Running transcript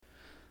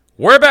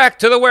We're back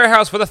to the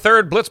warehouse for the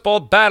third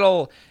Blitzball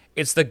battle.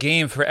 It's the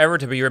game forever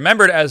to be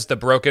remembered as the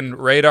Broken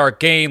Radar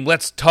game.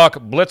 Let's talk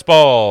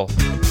Blitzball.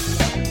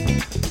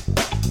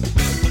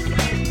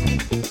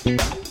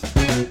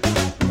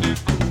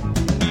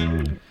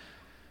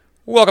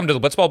 Welcome to the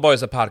Blitzball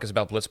Boys, a podcast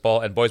about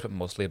Blitzball and boys, but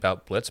mostly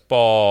about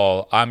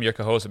Blitzball. I'm your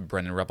co-host,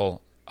 Brendan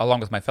Ruppel,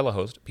 along with my fellow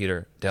host,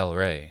 Peter Del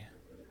Rey.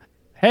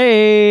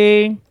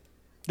 Hey,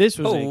 this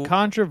was a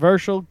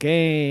controversial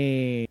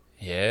game.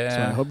 Yeah.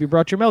 So I hope you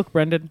brought your milk,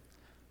 Brendan.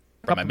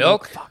 Brought my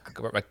milk.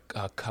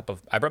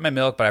 I brought my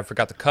milk, but I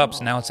forgot the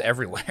cups. Now it's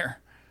everywhere.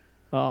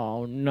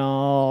 Oh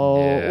no.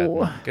 Yeah,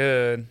 not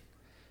good.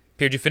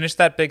 Peter, did you finish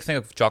that big thing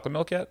of chocolate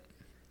milk yet?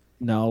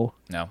 No.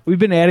 We've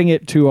been adding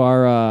it to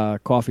our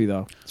coffee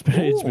though. It's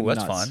been that's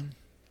nuts. fun.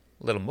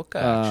 A little mocha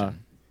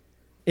action.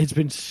 It's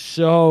been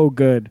so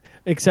good.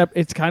 Except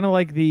it's kind of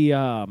like the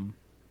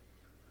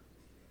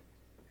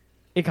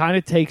it kind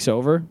of takes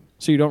over,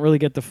 so you don't really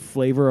get the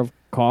flavor of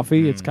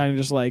coffee. It's kind of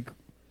just like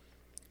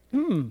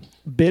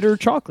bitter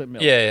chocolate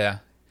milk. Yeah.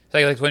 It's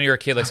like when you're a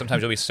kid, like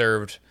sometimes you'll be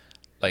served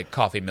like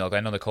coffee milk. I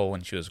know Nicole,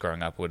 when she was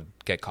growing up, would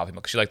get coffee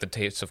milk. She liked the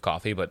taste of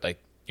coffee, but like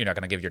you're not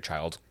going to give your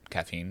child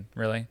caffeine,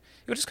 really.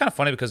 Which is kind of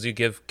funny because you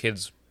give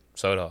kids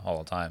soda all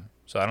the time.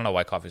 So I don't know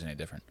why coffee's any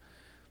different.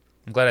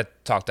 I'm glad I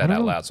talked that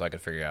out loud so I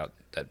could figure out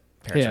that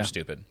parents are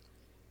stupid.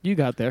 You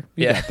got there.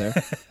 You got there.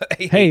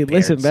 Hey,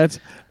 listen, that's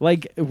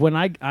like when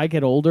I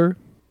get older,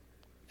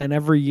 and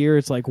every year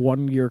it's like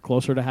 1 year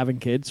closer to having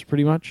kids,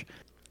 pretty much.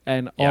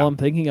 And all I'm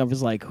thinking of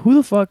is like, who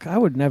the fuck? I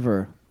would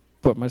never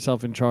put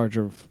myself in charge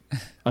of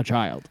a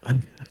child.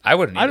 I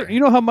wouldn't either.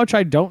 You know how much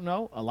I don't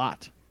know? A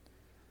lot.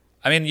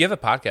 I mean, you have a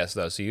podcast,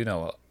 though, so you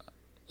know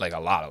like a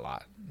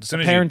lot. As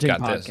soon as parenting you got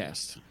podcast.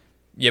 This,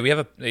 yeah, we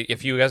have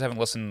if you guys haven't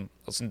listened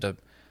to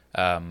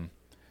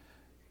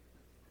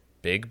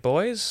Big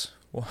Boys,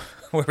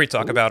 where we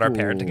talk about our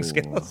parenting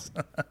skills.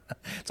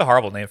 It's a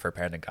horrible name for a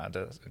parenting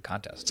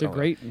contest. It's a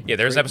great. Yeah,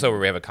 there's an episode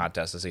where we have a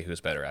contest to see who's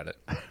better at it.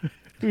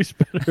 Who's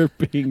better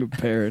at being a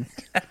parent?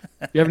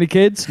 You have any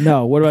kids?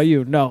 No. What about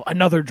you? No.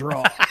 Another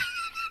draw.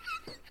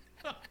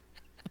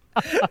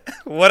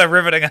 What a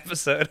riveting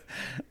episode.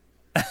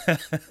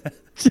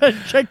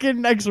 Check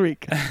in next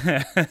week.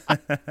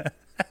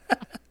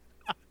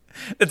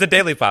 It's a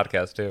daily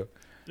podcast, too.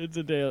 It's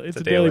a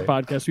daily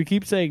podcast. We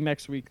keep saying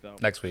next week, though.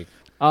 Next week.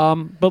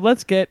 But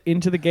let's get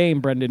into the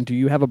game, Brendan. Do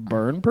you have a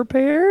burn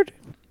prepared?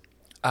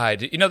 I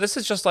do. You know, this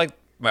is just like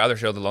my other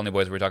show, The Lonely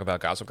Boys, where we talk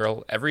about Gossip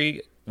Girl.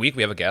 Every week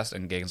we have a guest,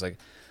 and Gagan's like,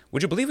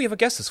 would you believe we have a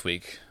guest this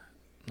week?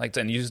 Like,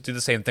 and you just do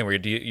the same thing where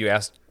you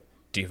ask,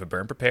 do you have a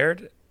burn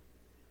prepared?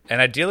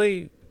 And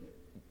ideally,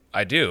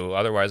 I do.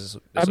 Otherwise,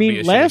 this will be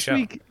a shitty show.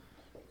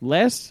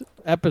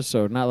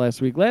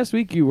 Last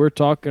week you were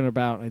talking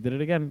about, I did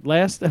it again.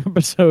 Last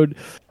episode,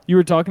 you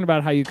were talking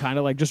about how you kind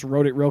of like just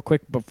wrote it real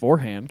quick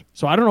beforehand.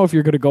 So I don't know if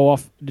you're going to go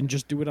off and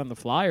just do it on the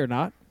fly or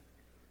not.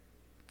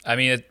 I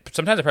mean,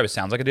 sometimes it probably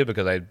sounds like I do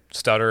because I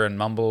stutter and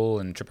mumble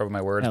and trip over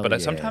my words, but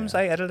sometimes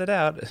I edit it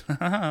out.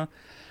 All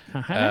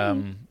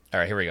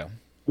right, here we go.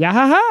 Yeah,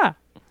 ha, ha.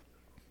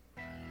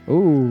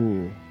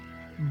 Ooh.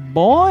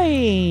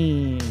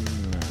 Boing.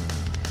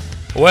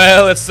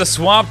 Well, it's the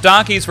Swamp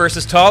Donkeys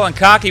versus Tall and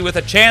Cocky with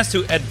a chance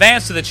to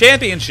advance to the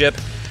championship.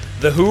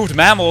 The Hooved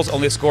Mammals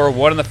only score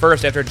one in the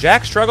first after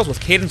Jack struggles with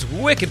Caden's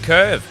wicked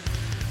curve.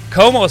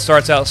 Como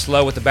starts out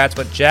slow with the bats,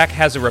 but Jack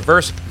has a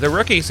reverse the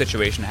rookie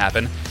situation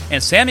happen,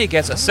 and Sammy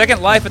gets a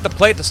second life at the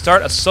plate to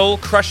start a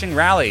soul-crushing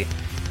rally.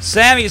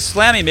 Sammy's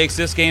Slammy makes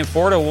this game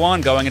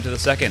 4-1 going into the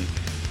second.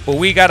 But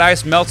We Got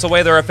Ice melts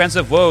away their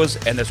offensive woes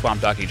and their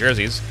Swamp Donkey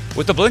jerseys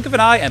with the blink of an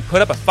eye and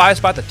put up a 5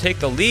 spot to take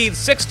the lead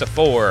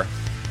 6-4.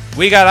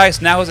 We Got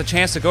Ice now has a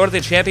chance to go to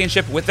the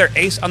championship with their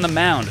ace on the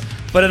mound.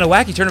 But in a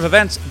wacky turn of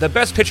events, the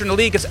best pitcher in the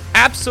league is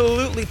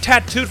absolutely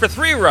tattooed for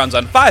 3 runs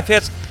on 5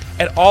 hits,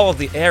 and all of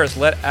the air is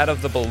let out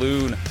of the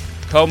balloon.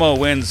 Como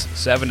wins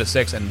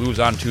 7-6 and moves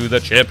on to the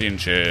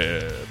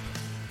championship.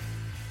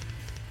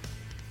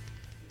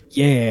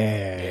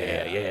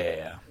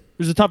 Yeah. It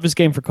was the toughest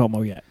game for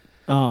Como yet.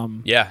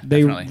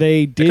 Definitely.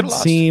 They did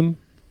seem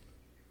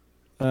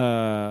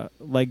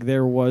like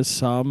there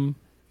was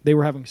they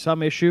were having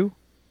some issue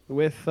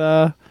with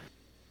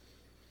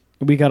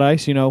We Got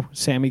Ice. You know,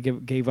 Sammy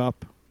gave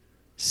up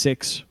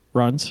 6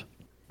 runs,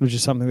 which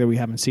is something that we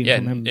haven't seen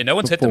from him. Yeah, no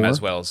one's before. hit them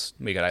as well as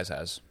We Got Ice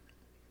has.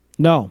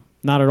 No,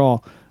 not at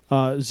all.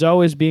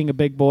 Zoe is being a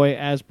big boy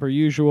as per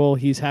usual.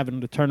 He's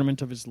having the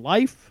tournament of his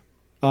life.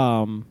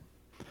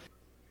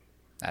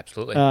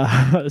 Absolutely.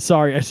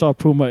 Sorry, I saw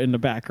Puma in the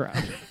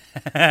background.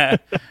 And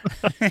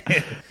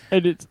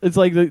it's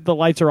like the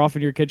lights are off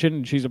in your kitchen,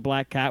 and she's a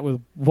black cat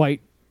with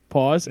white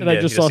paws, and I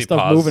just saw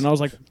stuff moving. I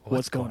was like,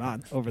 "What's going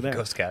on over there?"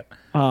 Ghost cat.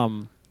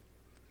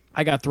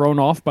 I got thrown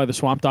off by the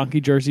Swamp Donkey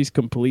jerseys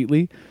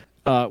completely,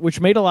 which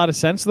made a lot of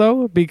sense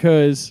though,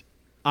 because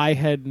I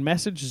had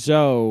messaged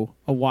Zoe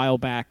a while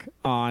back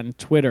on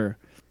Twitter,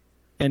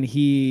 and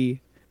he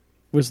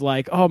was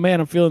like, "Oh man,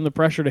 I'm feeling the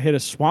pressure to hit a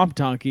Swamp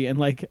Donkey," and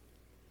like,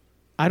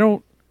 I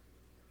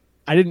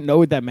didn't know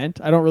what that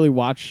meant. I don't really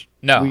watch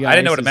No, I We Got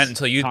didn't know what it Ice's meant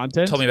until you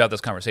content? told me about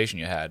this conversation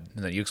you had,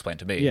 and then you explained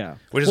to me. Yeah.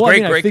 Which is Well, I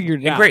great, mean, I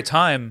figured it out. great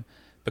time,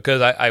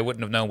 because I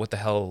wouldn't have known what the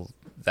hell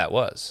that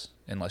was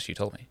unless you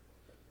told me.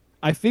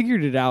 I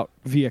figured it out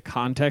via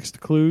context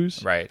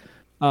clues. Right.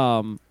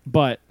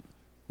 But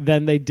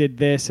then they did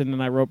this, and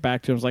then I wrote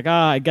back to him. I was like,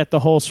 I get the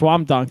whole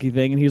Swamp Donkey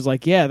thing. And he was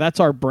like, yeah,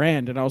 that's our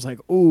brand. And I was like,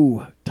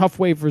 ooh, tough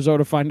way for Zoe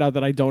to find out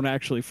that I don't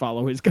actually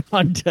follow his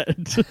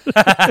content.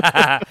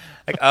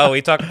 Like, oh,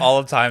 we talk all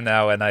the time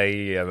now, and I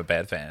am a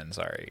bad fan.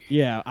 Sorry.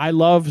 Yeah, I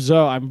love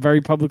Zoe. I'm very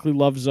publicly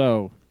love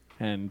Zoe,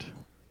 and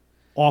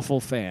awful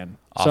fan.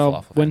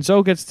 Awful when fan.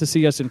 Zoe gets to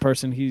see us in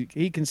person,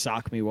 he can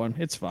sock me one.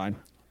 It's fine.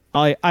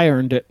 I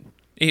earned it.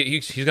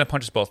 He's going to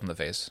punch us both in the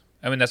face.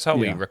 I mean, that's how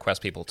we Yeah.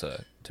 request people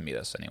to meet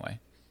us anyway.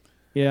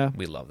 Yeah,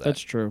 We love that. that's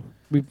true.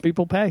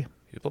 People pay.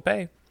 People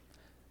pay.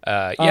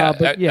 but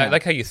I yeah.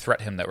 like how you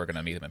threat him that we're going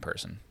to meet him in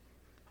person.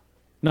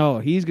 No,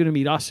 he's going to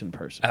meet us in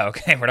person. Oh,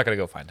 okay, we're not going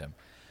to go find him.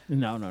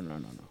 No.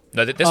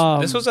 No,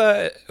 this was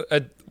a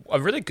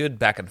really good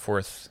back and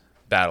forth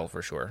battle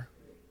for sure.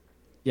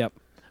 Yep.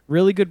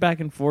 Really good back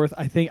and forth.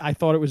 I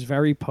thought it was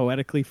very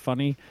poetically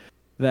funny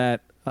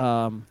that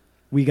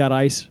We Got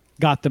Ice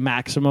got the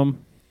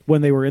maximum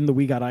when they were in the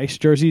We Got Ice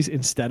jerseys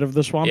instead of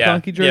the Swamp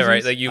Donkey jerseys. Yeah,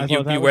 right. Like you was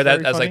wear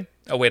that very as funny. like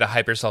a way to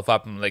hype yourself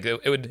up, and like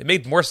it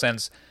made more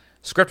sense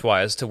script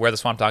wise to wear the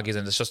Swamp Donkeys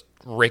and it's just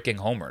raking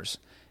homers,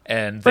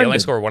 and they only Brendan.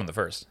 score one in the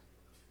first.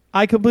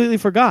 I completely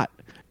forgot.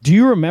 Do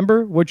you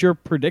remember what your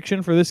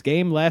prediction for this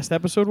game last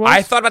episode was?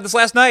 I thought about this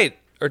last night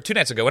or 2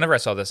 nights ago. Whenever I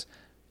saw this,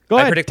 Go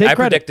ahead, take I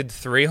credit. predicted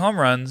 3 home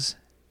runs,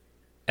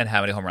 and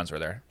how many home runs were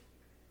there?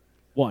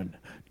 1,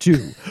 2,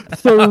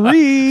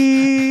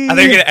 3. I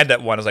think you're gonna end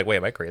at 1. I was like, wait,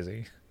 am I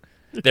crazy?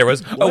 There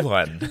was a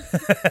 1.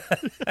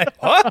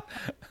 What?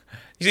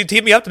 You should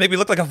team me up to make me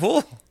look like a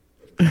fool.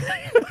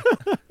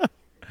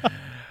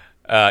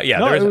 Yeah,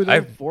 No, there was.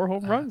 there were 4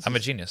 home runs. I'm a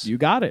genius. You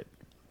got it.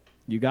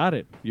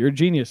 You're a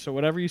genius. So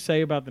whatever you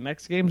say about the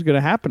next game is going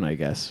to happen, I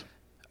guess.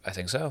 I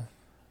think so.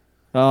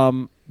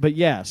 But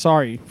yeah,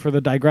 sorry for the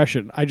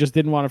digression. I just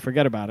didn't want to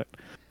forget about it.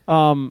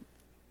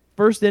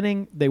 First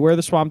inning, they wear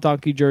the Swamp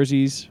Donkey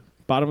jerseys.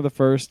 Bottom of the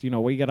first,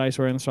 We Got Ice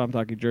wearing the Swamp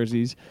Donkey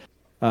jerseys.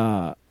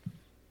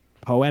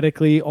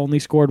 Poetically, only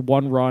scored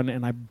 1 run,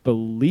 and I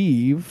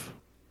believe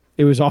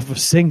it was off a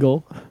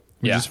single,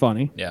 which is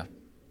funny. Yeah.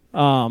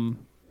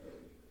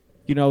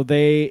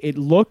 They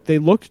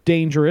looked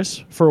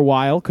dangerous for a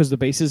while because the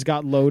bases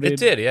got loaded. It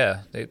did,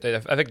 yeah. I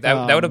think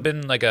that would have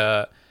been like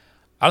a.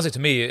 Honestly, to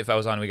me, if I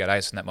was on We Got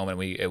Ice in that moment,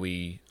 we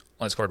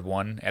only scored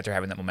 1 after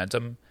having that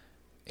momentum.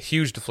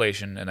 Huge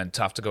deflation, and then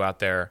tough to go out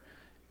there,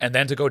 and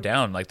then to go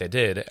down like they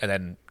did, and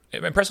then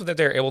impressive that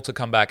they're able to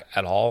come back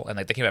at all, and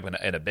like they came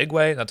back in a big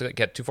way. Not to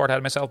get too far ahead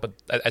of myself, but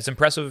it's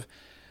impressive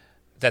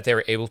that they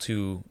were able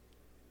to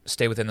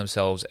stay within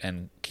themselves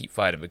and keep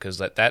fighting, because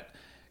that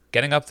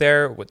getting up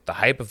there with the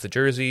hype of the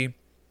jersey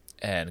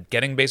and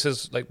getting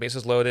bases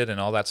loaded and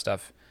all that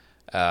stuff,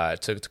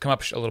 to come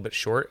up a little bit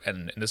short,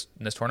 and in this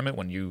tournament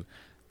when you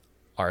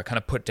are kind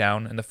of put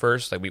down in the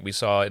first, like we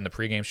saw in the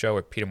pregame show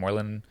where Peter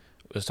Moylan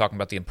was talking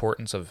about the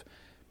importance of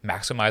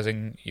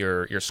maximizing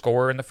your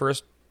score in the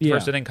first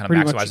inning, kind of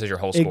pretty maximizes much your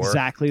whole score.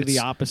 Exactly the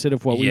opposite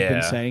of what we've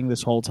been saying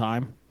this whole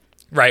time.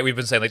 Right, we've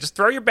been saying like just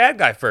throw your bad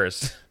guy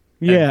first.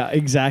 Yeah,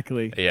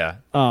 exactly. Yeah,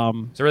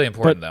 it's really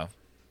important though.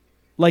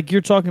 Like you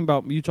talked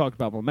about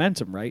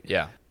momentum, right?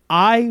 Yeah,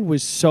 I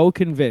was so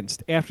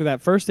convinced after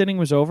that first inning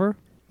was over,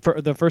 for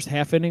the first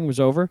half inning was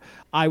over.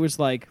 I was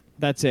like,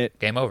 "That's it,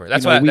 game over."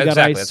 That's That's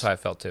that's how I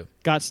felt too.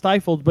 Got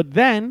stifled, but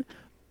then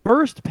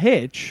first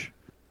pitch,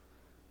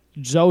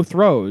 Zoe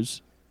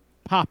throws,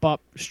 pop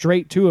up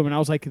straight to him, and I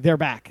was like, "They're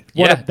back."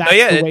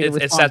 It's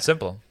It's that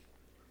simple.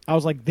 I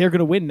was like, "They're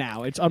gonna win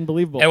now." It's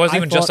unbelievable. And it wasn't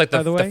even just like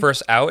the way,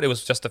 first out. It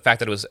was just the fact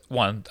that it was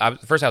the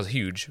first out was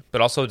huge,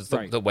 but also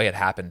the way it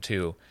happened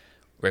too,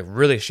 where it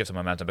really shifted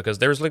momentum, because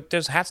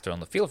there's hats thrown on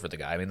the field for the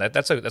guy. I mean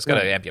that's got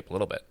to amp you up a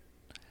little bit.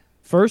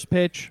 First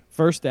pitch,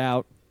 first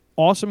out,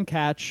 awesome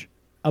catch,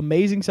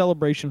 amazing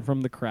celebration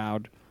from the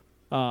crowd,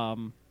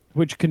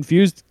 which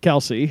confused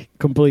Kelsey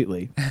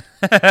completely.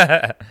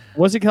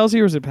 Was it Kelsey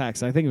or was it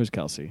Paxton? I think it was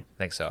Kelsey. I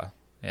think so.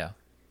 Yeah.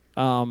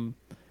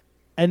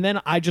 And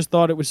then I just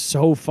thought it was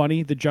so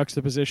funny, the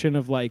juxtaposition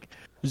of like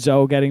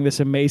Zoe getting this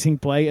amazing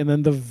play, and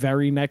then the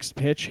very next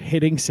pitch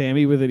hitting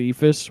Sammy with an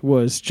ephus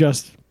was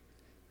just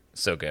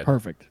so good.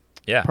 Perfect.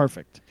 Yeah.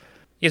 Perfect.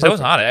 Yes, I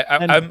was on it.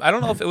 I don't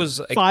know if it was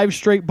like, 5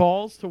 straight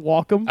balls to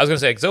walk him. I was going to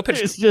say Zoe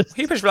pitched.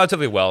 He pitched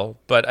relatively well,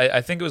 but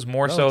I think it was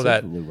more so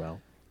that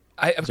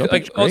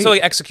also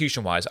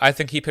execution wise, I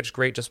think he pitched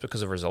great just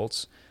because of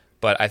results.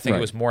 But I think it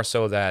was more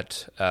so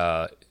that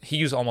he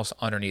used almost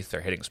underneath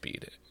their hitting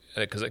speed,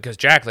 because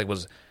Jack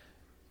was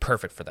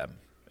perfect for them,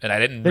 and I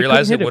didn't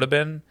realize it would have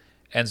been.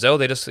 And Zoe,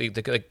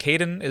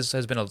 Caden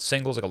has been a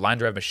singles, like a line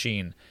drive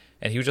machine,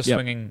 and he was just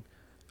swinging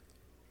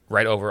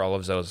right over all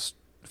of Zoe's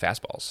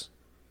fastballs.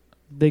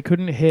 They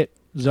couldn't hit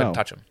Zoe. Couldn't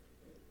touch him.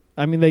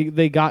 I mean,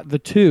 they got the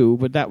 2,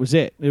 but that was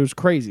it. It was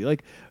crazy.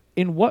 Like,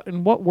 in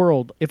what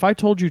world? If I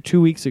told you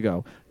 2 weeks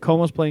ago,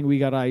 Como's playing We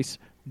Got Ice,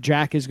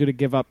 Jack is going to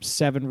give up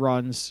 7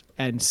 runs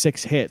and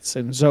 6 hits,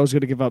 and Zoe's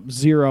going to give up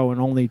 0 and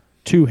only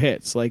 2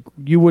 hits. Like,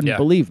 you wouldn't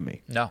believe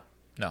me. No.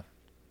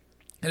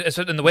 And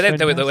the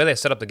way they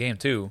set up the game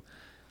too,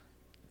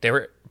 they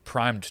were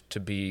primed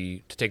to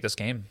take this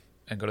game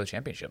and go to the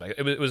championship. Like,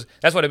 it was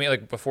that's what I mean.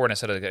 Like before, when I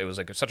said it was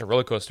like such a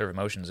roller coaster of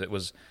emotions. It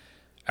was,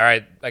 all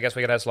right, I guess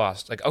we got us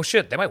lost. Like, oh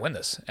shit, they might win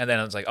this, and then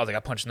it's like, oh, they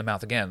got punched in the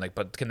mouth again. Like,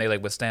 but can they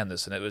like withstand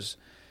this? And it was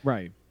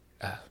right.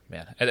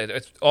 Man,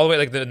 it's all the way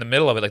like in the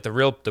middle of it. Like the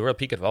real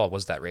peak of it all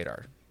was that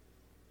radar,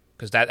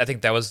 because I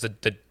think that was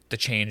the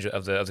change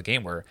of the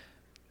game where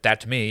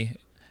that to me.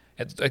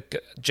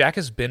 Like, Jack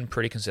has been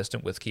pretty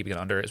consistent with keeping it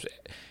under.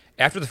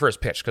 After the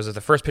first pitch, because the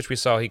first pitch we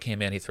saw, he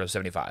came in, he throws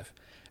 75.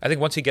 I think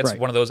once he gets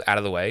one of those out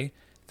of the way,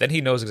 then he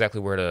knows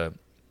exactly where to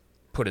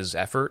put his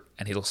effort,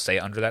 and he'll stay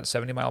under that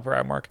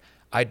 70-mile-per-hour mark.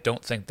 I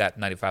don't think that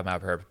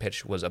 95-mile-per-hour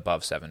pitch was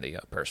above 70,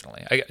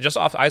 personally. Just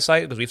off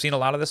eyesight, because we've seen a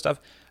lot of this stuff.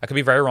 I could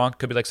be very wrong.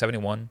 Could be like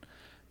 71.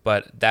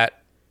 But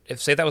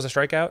if that was a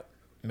strikeout,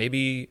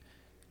 maybe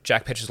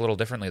Jack pitches a little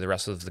differently the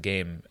rest of the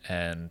game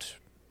and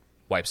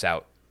wipes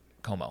out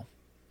Como.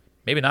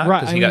 Maybe not,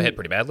 because he got hit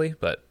pretty badly,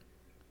 but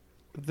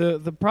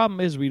the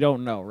problem is we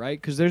don't know,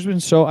 right? Because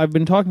I've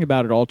been talking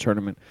about it all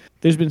tournament.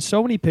 There's been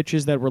so many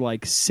pitches that were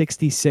like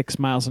 66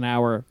 miles an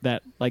hour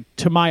that, like,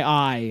 to my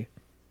eye,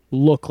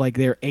 look like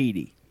they're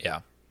 80. Yeah.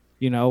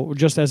 You know,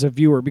 just as a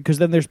viewer, because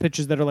then there's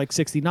pitches that are like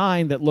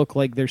 69 that look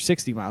like they're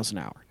 60 miles an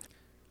hour.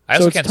 I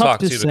also can't talk,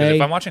 too, because if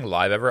I'm watching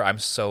live ever, I'm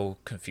so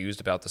confused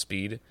about the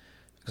speed,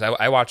 because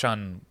I watch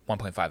on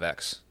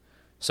 1.5x.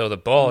 So the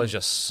ball is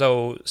just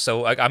so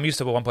like, I'm used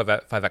to a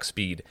 1.5x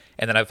speed,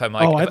 and then if I'm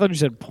like, I thought you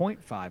said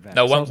 0.5x.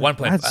 No, 1.5.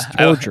 That's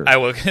torture. I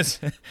will.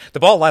 The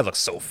ball live looks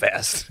so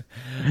fast.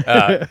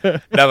 No,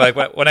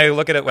 like when I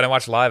look at it, when I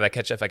watch live,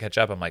 if I catch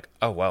up, I'm like,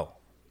 oh well,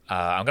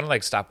 I'm gonna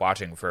like stop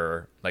watching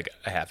for like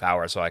a half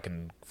hour so I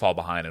can fall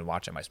behind and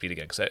watch at my speed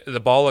again, because the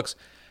ball looks.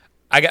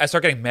 I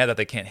start getting mad that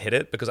they can't hit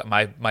it because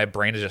my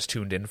brain is just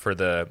tuned in for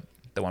the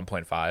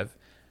 1.5,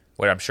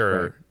 where I'm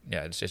sure,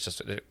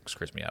 it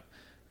screws me up,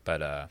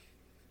 but.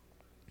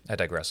 I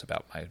digress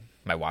about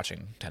my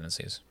watching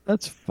tendencies.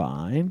 That's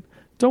fine.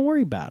 Don't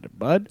worry about it,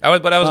 bud. I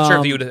wasn't sure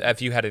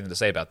if you had anything to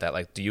say about that.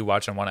 Like, do you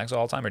watch on 1x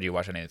all the time, or do you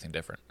watch on anything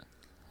different?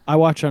 I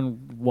watch on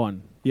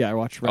 1. Yeah, I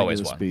watch regular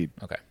Always 1. Speed.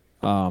 Okay.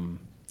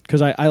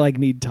 Because I like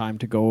need time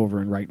to go over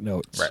and write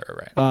notes.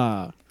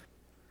 Right.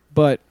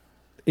 But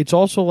it's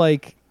also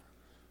like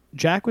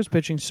Jack was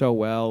pitching so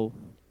well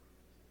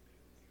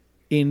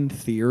in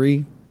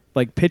theory.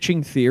 Like,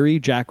 pitching theory,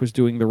 Jack was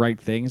doing the right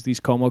things. These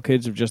Como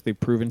kids they've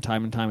proven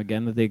time and time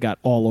again that they got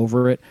all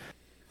over it.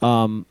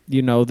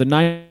 The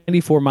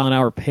 94 mile an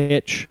hour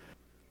pitch,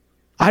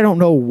 I don't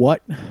know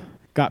what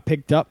got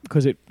picked up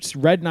because it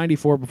read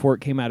 94 before it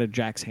came out of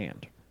Jack's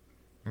hand.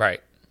 Right.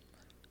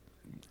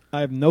 I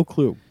have no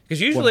clue. Because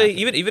usually,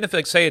 even if,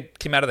 like, say it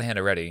came out of the hand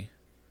already,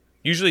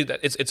 usually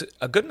it's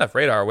a good enough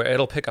radar where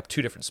it'll pick up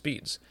 2 different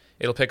speeds.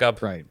 It'll pick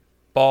up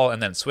ball and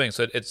then swing.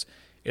 So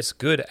it's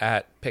good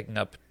at picking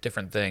up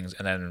different things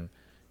and then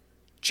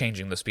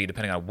changing the speed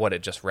depending on what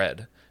it just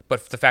read.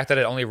 But the fact that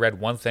it only read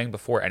one thing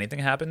before anything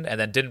happened and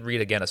then didn't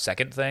read again a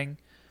second thing,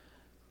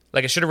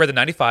 like, it should have read the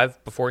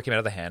 95 before it came out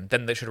of the hand,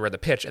 then they should have read the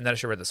pitch, and then it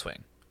should have read the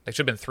swing. It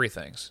should have been 3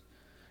 things.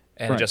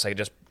 And it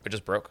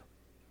just broke.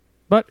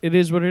 But it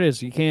is what it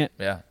is. You can't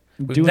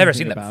We've never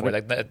seen that before.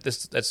 Like,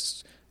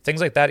 that's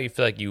things like that, you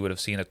feel like you would have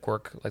seen a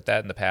quirk like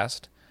that in the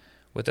past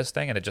with this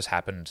thing, and it just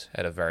happened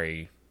at a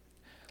very...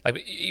 Like,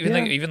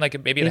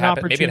 maybe it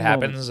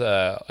happens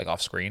like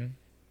off screen,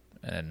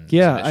 and we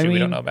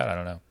don't know about. I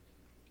don't know.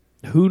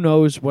 Who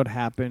knows what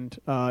happened?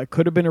 It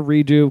could have been a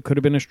redo, could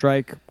have been a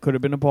strike, could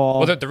have been a ball.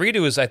 Well, the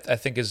redo is, I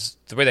think, is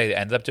the way they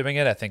ended up doing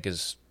it. I think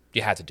is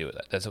you had to do it.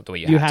 That's the way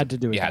you had to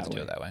do it. You had to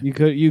do it that way.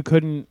 You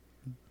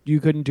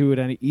couldn't do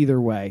it either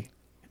way.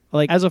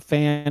 Like, as a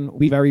fan,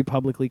 we very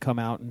publicly come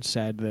out and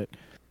said that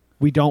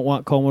we don't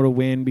want Como to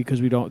win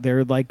because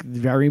they're like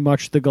very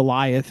much the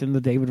Goliath in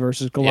the David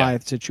versus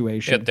Goliath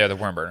situation. Yeah, they're the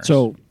worm burners.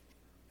 So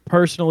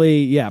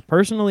personally,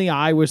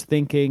 I was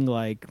thinking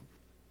like,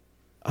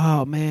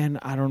 oh man,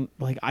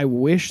 I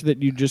wish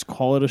that you'd just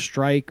call it a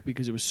strike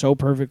because it was so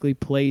perfectly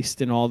placed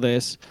and all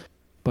this.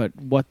 But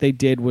what they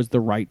did was the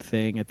right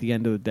thing at the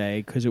end of the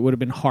day, because it would have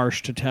been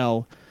harsh to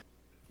tell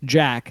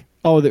Jack,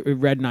 that it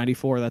read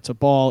 94, that's a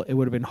ball. It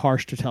would have been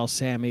harsh to tell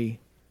Sammy,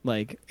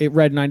 like, it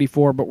read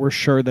 94, but we're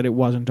sure that it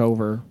wasn't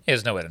over.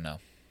 There's no way to know.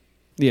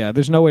 Yeah,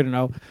 there's no way to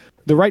know.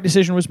 The right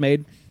decision was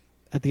made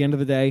at the end of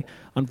the day.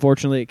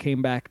 Unfortunately, it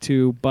came back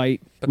to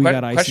bite. We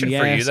got icy question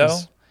for you,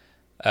 asses.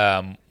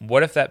 though.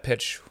 What if that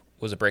pitch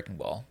was a breaking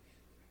ball?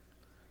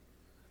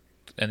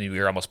 And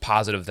you're almost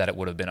positive that it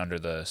would have been under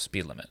the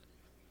speed limit.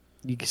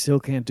 You still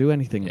can't do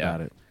anything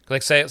about it.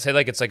 Like, say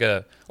like it's like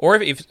a... Or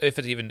if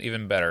it's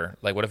even better,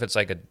 like, what if it's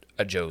like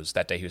a Joe's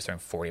that day he was throwing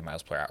 40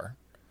 miles per hour?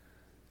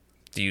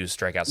 Do you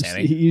strike out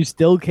Sammy? You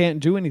still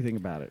can't do anything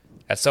about it.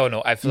 That's so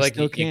annoying. I feel like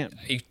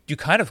you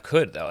kind of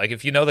could, though. Like,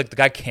 if you know, like, the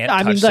guy can't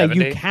touch like,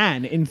 70. you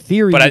can. In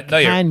theory, you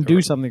can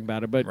do something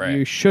about it, but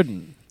you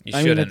shouldn't.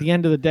 I mean, at the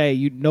end of the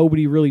day,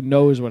 nobody really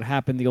knows what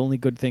happened. The only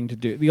good thing to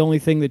do, the only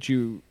thing that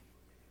you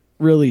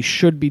really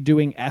should be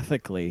doing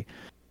ethically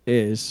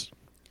is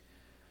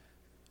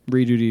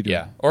redo.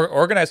 Yeah, or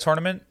organized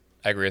tournament.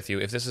 I agree with you.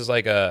 If this is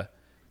like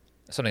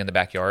something in the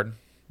backyard,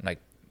 like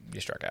you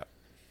strike out.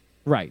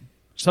 Right.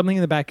 Something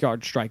in the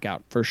backyard, strike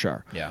out for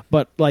sure. Yeah.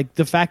 But like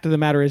the fact of the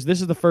matter is,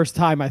 this is the first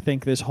time I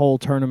think this whole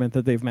tournament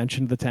that they've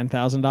mentioned the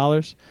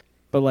 $10,000.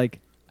 But like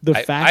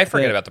I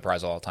forget about the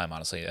prize all the time,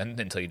 honestly,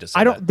 until you just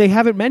said that. They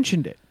haven't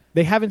mentioned it.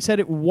 They haven't said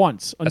it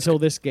once until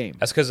this game.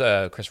 That's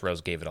because Chris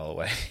Rose gave it all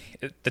away.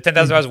 The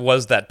 $10,000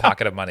 was that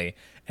pocket of money,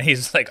 and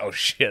he's like, "Oh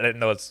shit! I didn't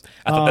know it's.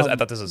 I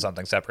thought this was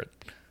something separate."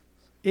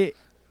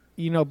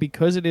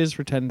 Because it is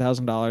for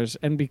 $10,000,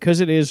 and because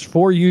it is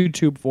for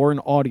YouTube for an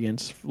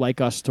audience like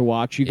us to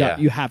watch,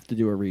 you have to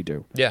do a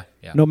redo. Yeah.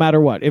 No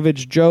matter what, if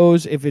it's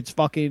Joe's, if it's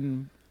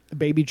fucking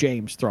Baby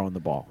James throwing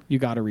the ball, you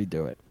got to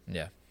redo it.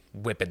 Yeah.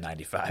 Whipping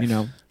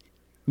 95.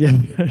 Yeah.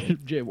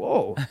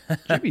 Whoa,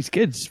 Jimmy's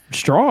kid's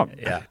strong.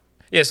 Yeah.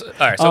 Yes. All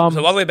right. So all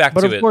the way back to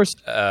it. But of course,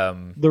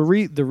 the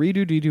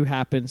redo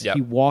happens. Yep.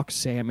 He walks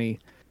Sammy.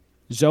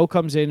 Zoe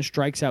comes in,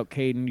 strikes out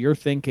Caden. You're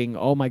thinking,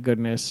 oh my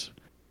goodness,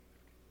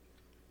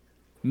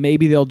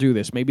 maybe they'll do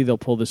this. Maybe they'll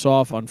pull this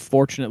off.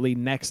 Unfortunately,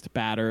 next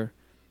batter,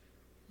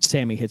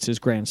 Sammy hits his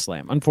grand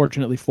slam.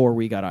 Unfortunately, for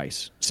We Got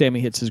Ice, Sammy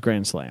hits his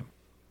grand slam.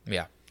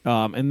 Yeah.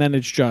 And then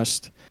it's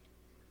just,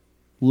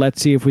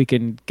 let's see if we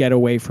can get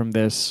away from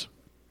this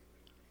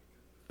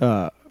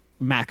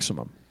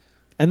maximum.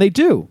 And they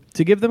do.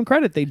 To give them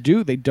credit, they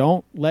do. They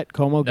don't let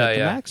Como get the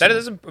maximum. That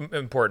is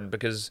important,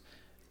 because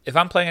if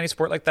I'm playing any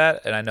sport like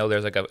that and I know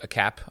there's like a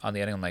cap on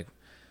the ending,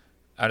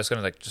 I'm just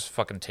gonna just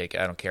fucking take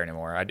it. I don't care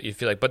anymore. You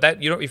feel like, but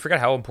that you forget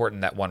how important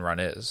that one run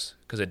is,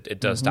 because it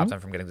does stop them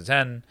from getting to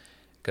 10.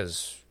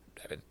 Because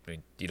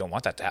you don't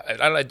want that to happen.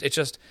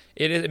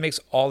 It makes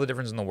all the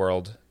difference in the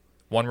world.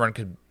 One run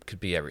could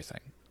be everything.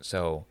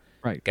 So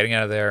getting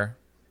out of there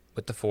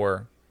with the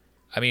 4,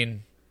 I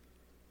mean,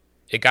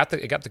 it got the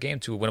game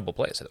to a winnable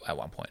place at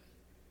one point.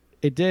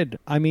 It did.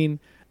 I mean,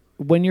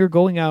 when you're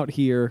going out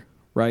here,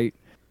 right,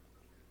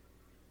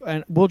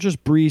 and we'll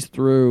just breeze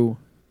through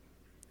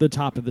the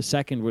top of the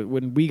second.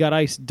 When We Got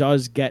Ice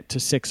does get to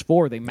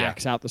 6-4, they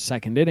max out the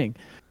second inning.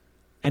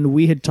 And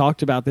we had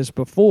talked about this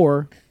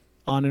before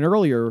on an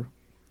earlier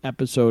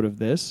episode of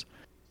this,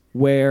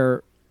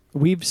 where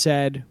we've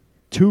said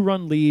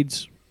 2-run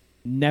leads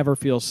never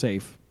feel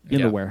safe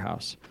in the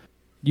warehouse.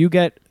 You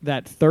get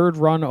that third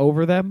run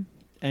over them,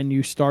 and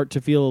you start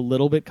to feel a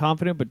little bit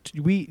confident, but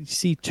we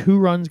see 2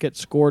 runs get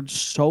scored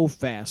so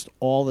fast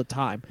all the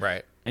time.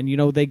 Right. And,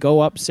 they go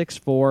up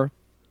 6-4.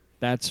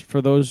 That's,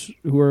 for those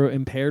who are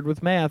impaired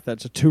with math,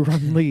 that's a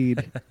 2-run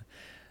lead.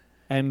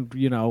 And,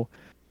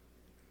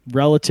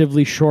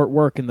 relatively short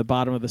work in the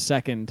bottom of the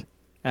second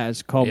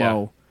as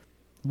Como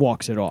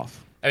walks it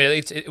off. I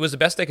mean, it was the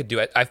best they could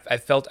do. I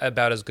felt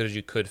about as good as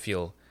you could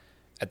feel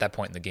at that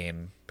point in the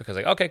game, because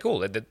okay, cool.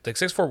 The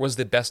 6-4 was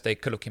the best they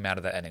could have came out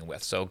of that inning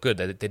with. So good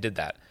that they did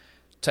that.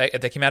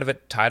 If they came out of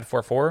it tied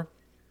 4-4,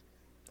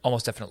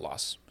 almost definite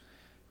loss.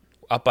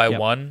 Up by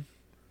 1,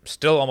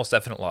 still almost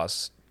definite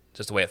loss.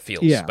 Just the way it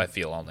feels, by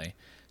feel only.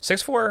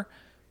 6-4,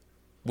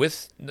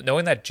 with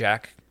knowing that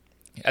Jack,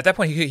 at that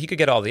point he could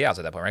get all the outs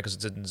at that point, right? Because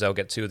didn't Zoe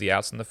get 2 of the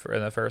outs in the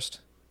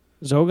first?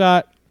 Zoe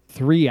got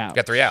 3 outs.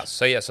 Got 3 outs.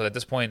 So at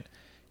this point,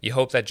 you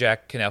hope that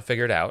Jack can now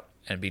figure it out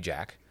and be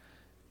Jack.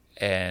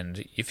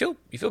 And you feel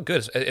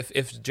good.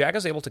 If Jack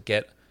is able to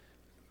get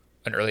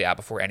an early out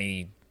before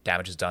any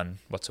damage is done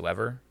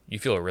whatsoever, you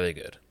feel really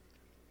good.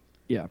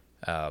 Yeah.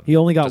 He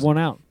only got 1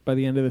 out by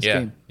the end of this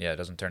game. Yeah, it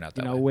doesn't turn out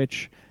that way.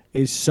 Which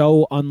is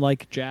so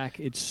unlike Jack.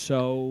 It's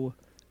so...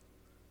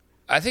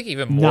 I think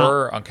even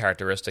more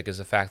uncharacteristic is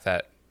the fact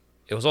that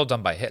it was all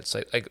done by hits.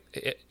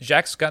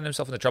 Jack's gotten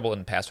himself into trouble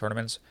in past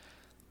tournaments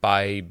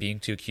by being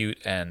too cute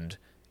and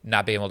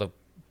not being able to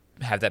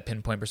have that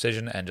pinpoint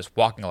precision and just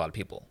walking a lot of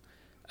people.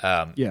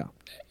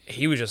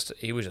 He was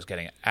just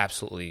getting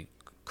absolutely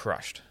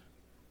crushed.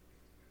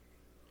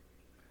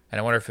 And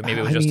I wonder if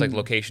maybe it was like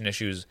location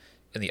issues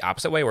in the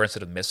opposite way, where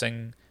instead of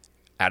missing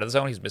out of the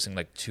zone, he's missing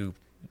too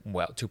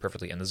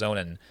perfectly in the zone,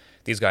 and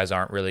these guys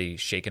aren't really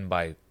shaken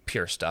by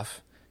pure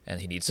stuff,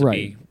 and he needs to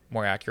be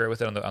more accurate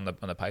with it on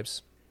the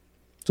pipes.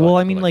 So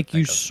well,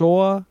 you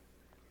saw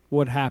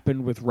what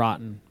happened with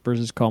Rotten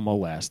versus Como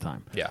last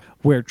time. Yeah.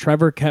 Where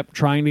Trevor kept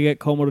trying to get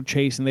Como to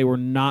chase, and they were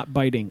not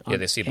biting on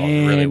they see ball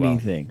really well.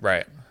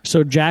 Right.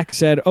 So Jack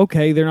said,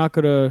 okay, they're not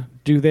going to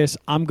do this.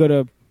 I'm going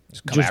to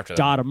just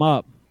dot them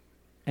up.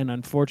 And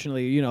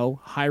unfortunately,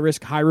 high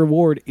risk, high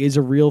reward is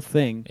a real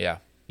thing. Yeah.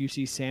 You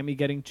see Sammy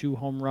getting 2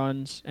 home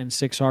runs and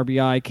 6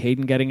 RBI,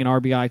 Caden getting an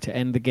RBI to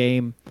end the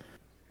game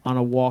on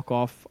a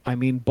walk-off. I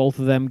mean, both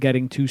of them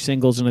getting 2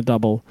 singles and a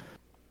double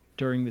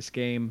during this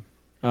game.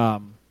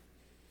 And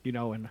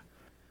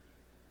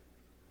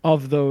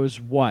of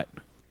those,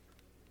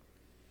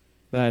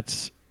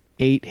 that's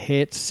 8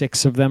 hits,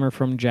 6 of them are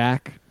from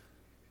Jack.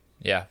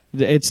 Yeah.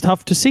 It's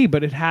tough to see,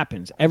 but it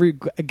happens.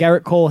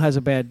 Garrett Cole has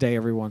a bad day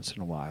every once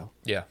in a while.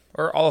 Yeah.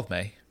 Or all of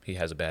May. he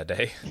has a bad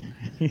day.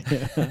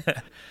 Yeah.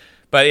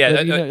 But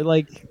yeah, But,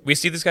 like we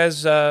see these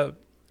guys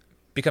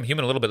become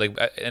human a little bit.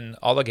 Like in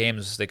all the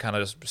games, they kind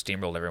of just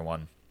steamrolled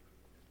everyone.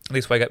 At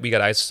least we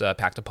got Ice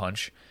packed a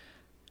punch.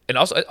 And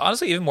also,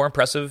 honestly, even more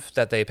impressive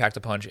that they packed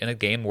a punch in a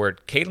game where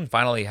Caden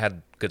finally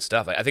had good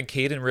stuff. I think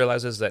Caden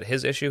realizes that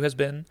his issue has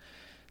been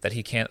that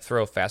he can't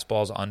throw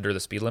fastballs under the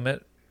speed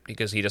limit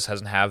because he just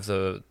doesn't have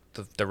the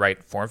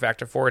right form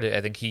factor for it.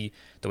 I think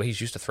the way he's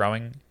used to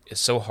throwing is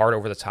so hard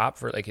over the top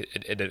for like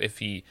if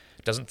he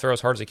doesn't throw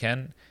as hard as he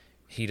can,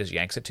 he just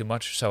yanks it too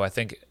much. So I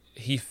think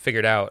he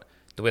figured out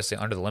the way to stay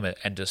under the limit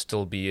and to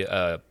still be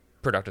a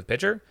productive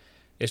pitcher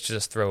is to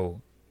just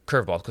throw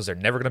curveballs because they're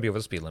never going to be over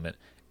the speed limit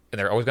and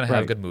they're always going to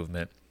have good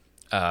movement.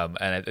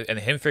 And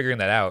him figuring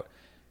that out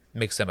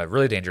makes them a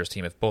really dangerous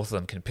team if both of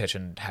them can pitch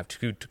and have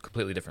two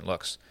completely different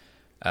looks.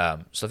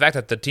 So the fact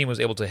that the team was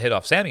able to hit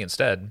off Sammy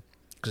instead,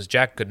 because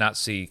Jack could not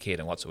see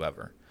Caden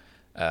whatsoever.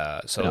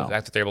 The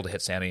fact that they're able to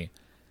hit Sammy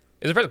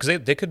is impressive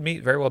because they could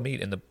very well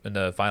meet in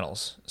the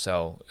finals.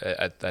 So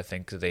I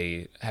think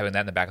they having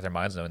that in the back of their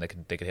minds, knowing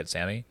they could hit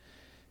Sammy,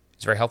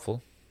 is very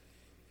helpful.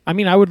 I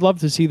mean, I would love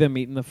to see them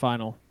meet in the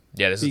final.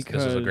 Yeah, this is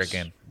a great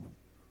game.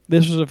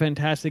 This was a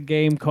fantastic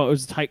game. It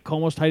was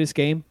Como's tightest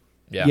game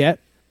yet.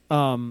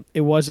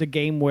 It was a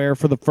game where,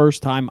 for the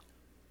first time,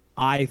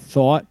 I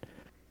thought,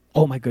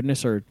 oh my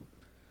goodness,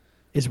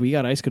 is We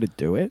Got Ice going to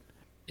do it?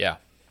 Yeah.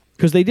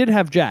 Because they did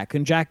have Jack,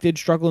 and Jack did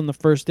struggle in the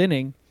first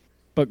inning,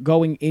 but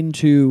going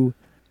into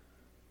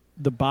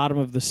the bottom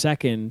of the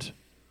second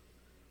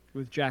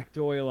with Jack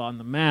Doyle on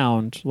the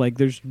mound, like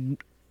there's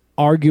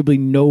arguably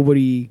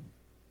nobody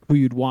who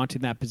you'd want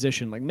in that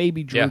position. Like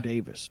maybe Drew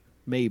Davis,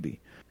 maybe.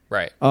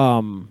 Right.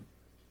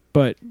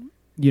 But,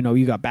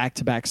 you got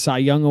back-to-back Cy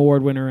Young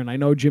Award winner, and I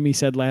know Jimmy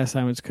said last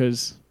time it's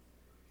because,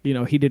 he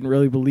didn't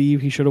really believe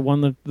he should have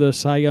won the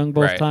Cy Young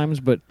both times,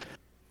 but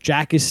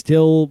Jack is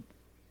still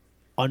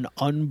an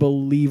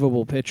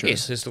unbelievable pitcher.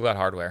 He's still got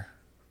hardware.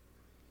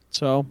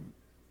 So,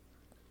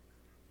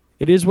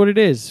 it is what it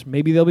is.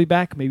 Maybe they'll be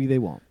back, maybe they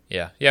won't.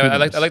 Yeah. I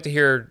like to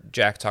hear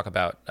Jack talk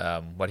about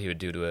what he would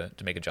do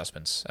to make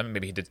adjustments. I mean,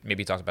 maybe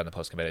he talked about it in the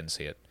postgame. I didn't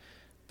see it,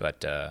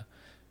 but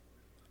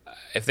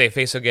if they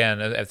face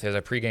again, if there's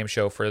a pregame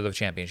show for the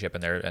championship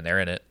and they're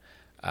in it,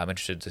 I'm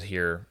interested to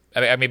hear.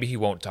 I mean, maybe he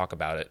won't talk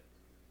about it,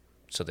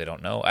 so they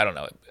don't know. I don't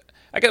know.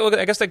 I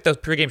guess like the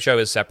pregame show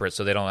is separate,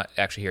 so they don't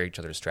actually hear each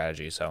other's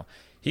strategy. So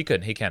he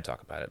can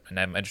talk about it, and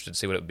I'm interested to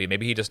see what it would be.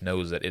 Maybe he just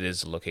knows that it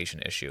is a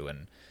location issue,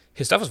 and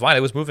his stuff was fine.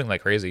 It was moving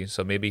like crazy,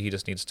 so maybe he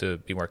just needs to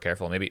be more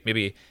careful.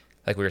 Maybe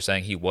like we were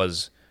saying, he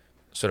was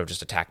sort of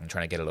just attacking,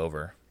 trying to get it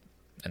over,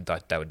 and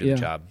thought that would do the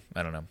job.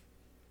 I don't know.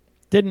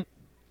 Didn't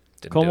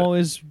Como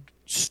is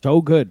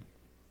so good.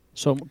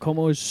 So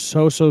Como is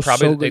so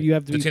good. You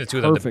have to be between the two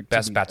of them, the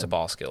best bat to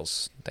ball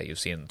skills that you've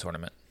seen in the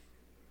tournament.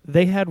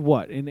 They had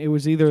what? And it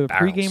was either the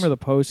pregame or the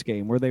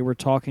postgame where they were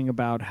talking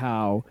about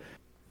how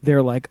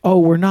they're like, "Oh,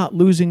 we're not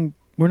winning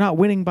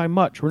by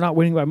much. We're not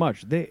winning by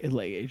much."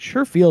 It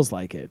sure feels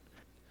like it.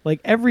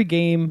 Like every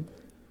game,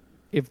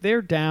 if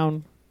they're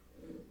down,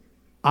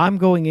 I'm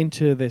going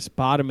into this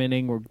bottom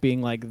inning or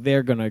being like,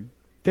 they're gonna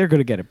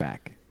get it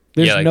back.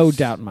 There's no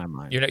doubt in my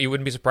mind. You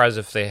wouldn't be surprised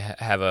if they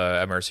have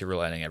a mercy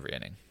rule ending every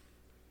inning.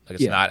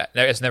 Like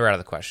it's never out of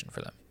the question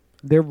for them.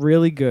 They're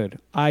really good.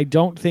 I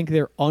don't think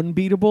they're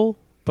unbeatable,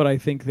 but I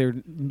think they're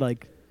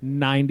like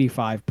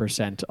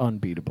 95%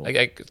 unbeatable.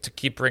 To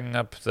keep bringing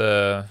up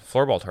the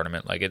floorball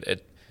tournament, like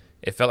it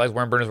felt like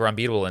Worm Burners were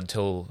unbeatable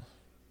until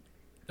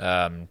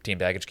Team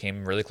Baggage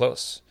came really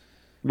close.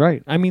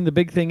 Right. I mean, the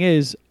big thing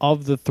is,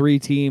 of the three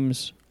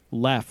teams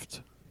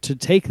left to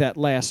take that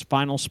last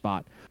final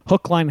spot,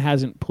 Hookline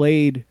hasn't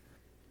played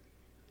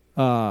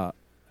Como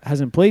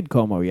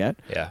yet.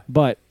 Yeah.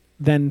 But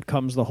then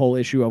comes the whole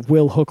issue of,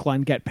 will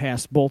Hookline get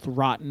past both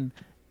Rotten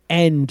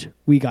and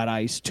We Got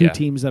Ice, two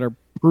teams that are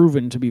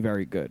proven to be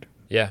very good.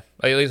 Yeah.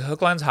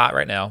 Hookline's hot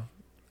right now.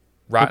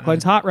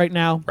 Hookline's hot right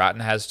now.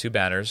 Rotten has two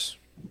banners,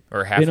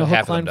 or half Been a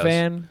half of them Hookline does.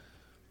 Fan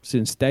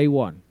since day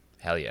one.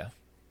 Hell yeah.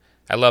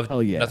 I love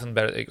nothing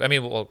better. I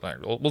mean,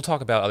 we'll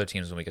talk about other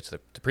teams when we get to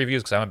the previews,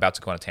 because I'm about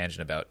to go on a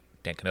tangent about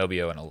Dan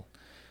Canobio, and I'll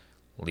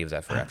leave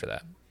that for after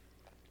that.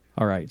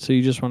 All right. So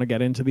you just want to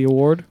get into the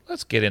award?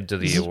 Let's get into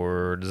the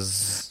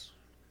awards.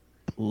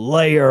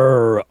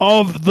 Player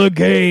of the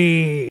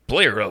game.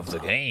 Player of the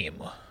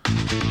game.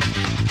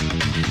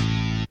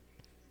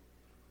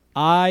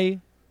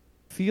 I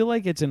feel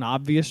like it's an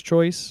obvious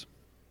choice.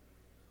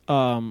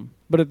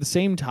 But at the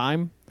same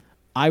time,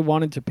 I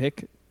wanted to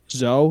pick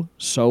Zoe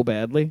so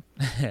badly.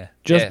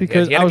 Just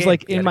because I was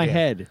like in my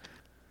head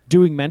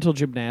doing mental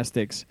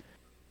gymnastics,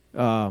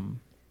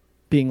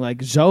 being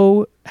like,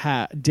 Zoe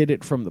did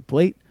it from the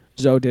plate.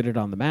 Zoe did it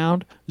on the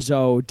mound.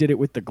 Zoe did it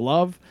with the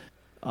glove.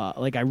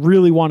 I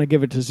really want to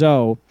give it to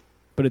Zoe,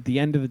 but at the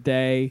end of the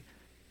day,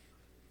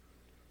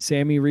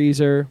 Sammy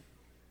Reeser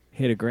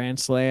hit a grand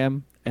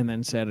slam and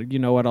then said, you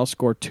know what, I'll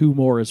score two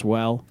more as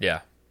well.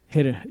 Yeah.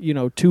 Hit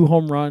 2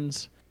 home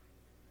runs,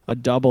 a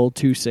double,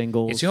 2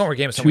 singles. It's 2 homer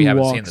games that we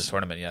haven't seen this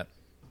tournament yet.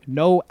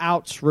 No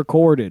outs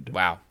recorded.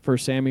 Wow. For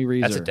Sammy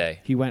Reeser. That's a day.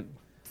 He went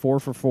 4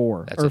 for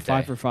 4. That's or a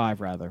 5 day. for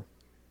 5, rather.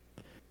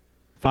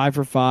 5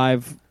 for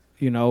 5.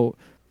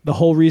 The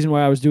whole reason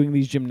why I was doing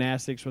these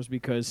gymnastics was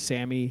because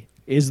Sammy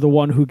is the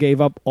one who gave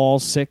up all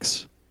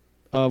 6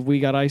 of We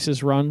Got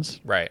ISIS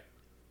runs. Right.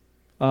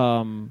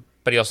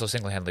 But he also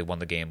single-handedly won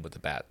the game with the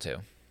bat, too.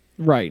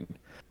 Right.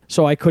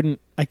 So I couldn't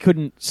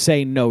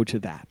say no to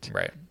that.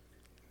 Right.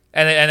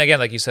 And again,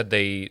 like you said,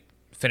 they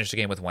finished the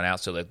game with 1 out,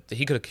 so that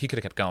he could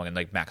have kept going and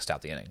like maxed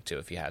out the inning too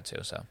if he had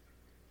to. So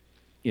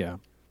yeah,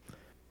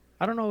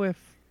 I don't know if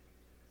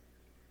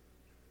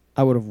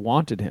I would have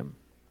wanted him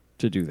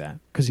to do that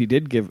because he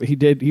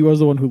was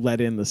the one who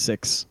let in the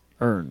 6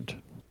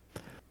 earned.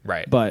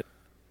 Right. But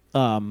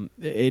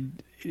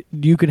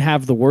you can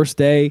have the worst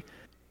day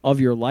of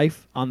your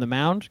life on the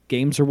mound.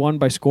 Games are won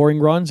by scoring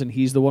runs, and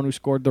he's the one who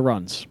scored the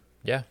runs.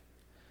 Yeah. So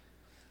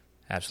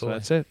Absolutely.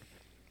 that's it.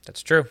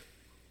 That's true.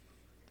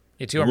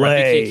 Yeah, 2 home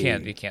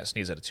run. You can't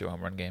sneeze at a 2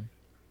 home run game.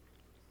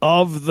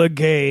 Of the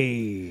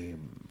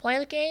game. Play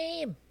the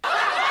game.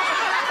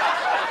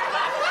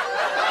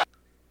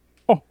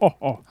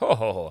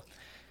 Oh.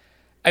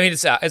 I mean,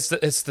 it's the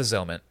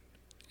Zillman.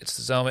 It's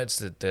the Zillman. It's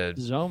the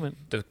Zoman.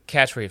 the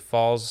catch where he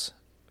falls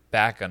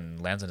back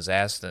and lands on his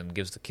ass and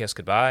gives the kiss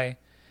goodbye.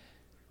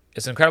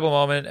 It's an incredible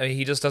moment. I mean,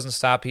 he just doesn't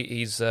stop.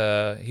 He's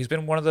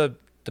been one of the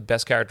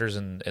best characters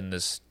in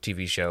this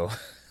TV show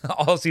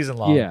all season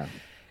long. Yeah.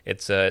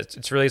 It's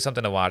really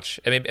something to watch.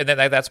 I mean, and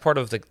that's part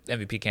of the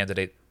MVP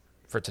candidate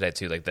for today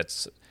too. Like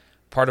that's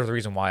part of the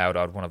reason why I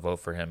would want to vote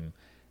for him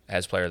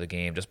as player of the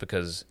game, just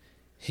because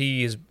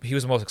he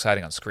was the most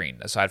exciting on screen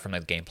aside from the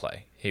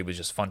gameplay. He was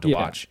just fun to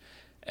watch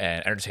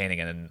and entertaining,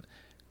 and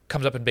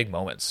comes up in big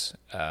moments.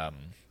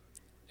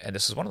 And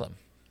this is one of them.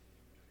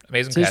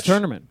 Amazing It's catch. his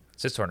tournament.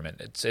 It's his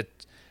tournament.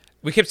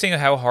 We kept seeing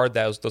how hard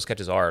those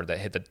catches are that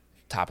hit the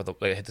top of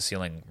hit the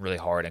ceiling really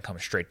hard and come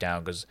straight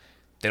down, because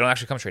they don't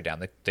actually come straight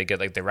down. They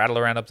get they rattle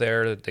around up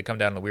there. They come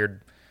down in a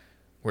weird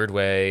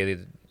way,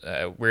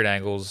 weird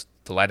angles.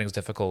 The lighting's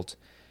difficult,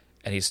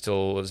 and he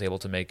still was able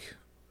to make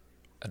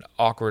an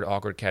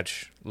awkward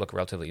catch look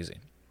relatively easy.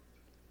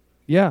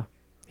 Yeah,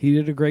 he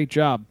did a great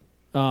job.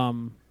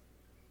 Like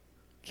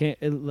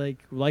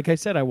I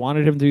said, I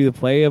wanted him to be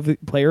the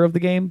player of the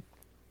game.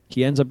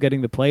 He ends up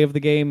getting the play of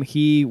the game.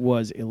 He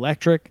was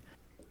electric.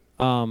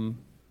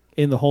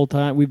 In the whole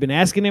time we've been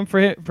asking him for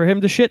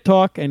him to shit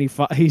talk, and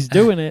he's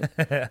doing it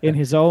in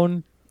his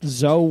own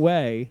Zoe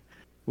way.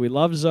 We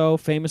love Zoe,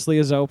 famously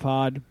a Zoe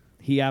pod.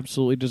 He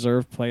absolutely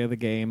deserved play of the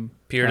game.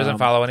 Peter doesn't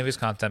follow any of his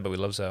content, but we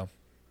love Zoe.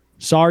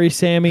 Sorry,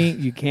 Sammy,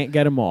 you can't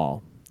get them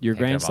all. Your Can't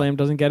get 'em Grand Slam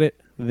doesn't get it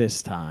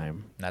this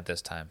time. Not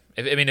this time.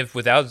 If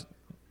without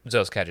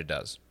Zoe's catch, it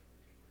does.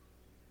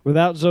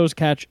 Without Zoe's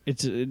catch,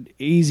 it's an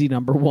easy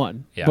number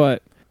 1. Yeah.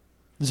 But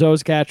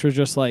Zoe's catch was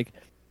just like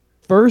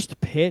first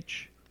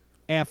pitch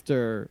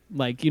after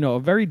a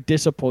very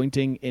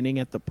disappointing inning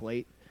at the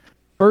plate.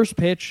 First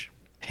pitch,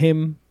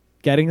 him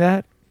getting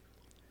that,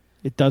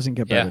 it doesn't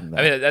get better than that.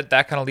 I mean,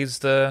 that kind of leads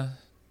the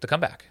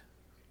comeback.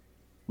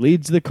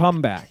 Leads the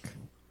comeback.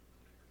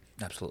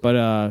 Absolutely.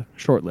 But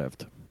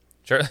short-lived.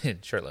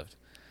 Short-lived.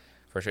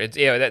 For sure.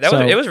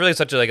 It was really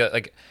such a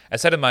like I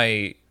said in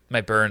my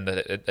burn that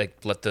it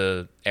let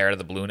the air out of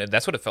the balloon, and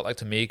that's what it felt like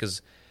to me,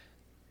 because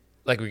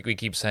like we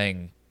keep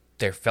saying,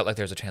 there felt like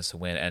there was a chance to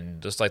win,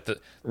 and just like the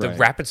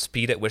rapid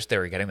speed at which they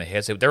were getting the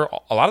hits, there were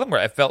a lot of them where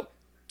I felt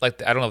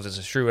like, I don't know if this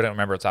is true, I don't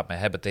remember off the top of my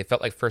head, but they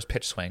felt like first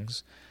pitch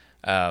swings.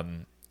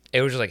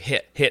 It was just like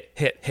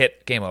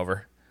hit, game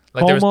over.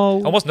 Like there was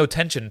almost no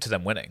tension to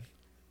them winning.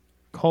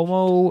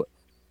 Como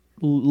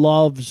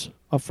loves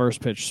a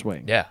first pitch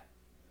swing. Yeah,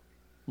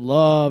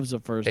 loves a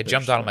first. They pitch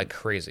jumped swing. on him like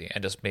crazy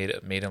and just made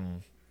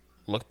him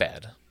look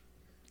bad.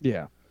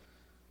 Yeah,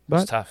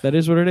 but tough. That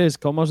is what it is.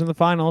 Como's in the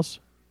finals.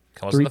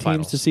 Como's 3 in the teams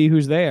finals. to see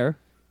who's there.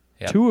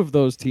 Yep. 2 of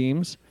those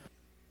teams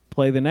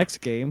play the next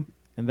game,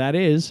 and that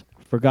is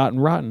Forgotten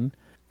Rotten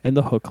and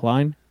the Hook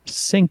Line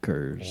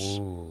Sinkers.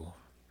 Ooh.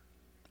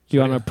 Do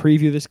you want to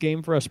preview this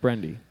game for us,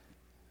 Brendy?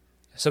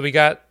 So we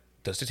got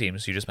those 2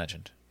 teams you just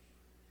mentioned.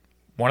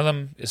 One of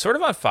them is sort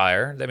of on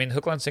fire. I mean,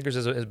 Hook Line Sinkers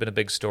has been a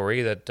big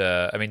story. That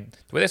the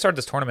way they started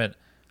this tournament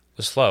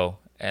was slow,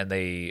 and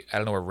they, I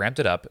don't know, ramped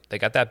it up. They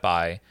got that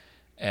bye,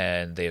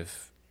 and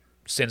they've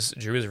since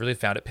Drew has really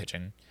found it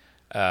pitching.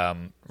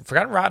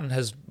 Forgotten Rotten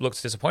has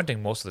looked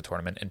disappointing most of the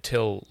tournament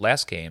until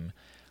last game.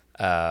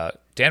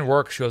 Dan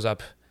Rourke shows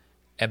up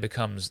and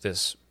becomes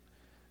this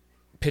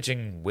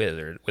pitching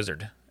wizard,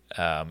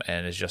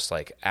 and is just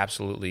like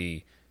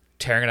absolutely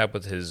tearing it up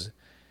with his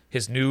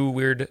new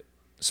weird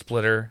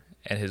splitter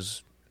and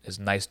his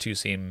nice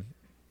 2-seam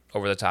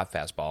over the top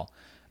fastball.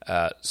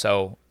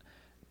 So,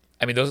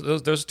 I mean,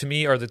 those to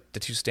me are the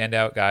 2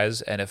 standout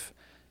guys. And if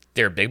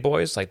they're big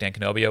boys like Dan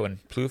Canobio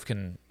and Plouffe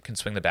can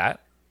swing the bat,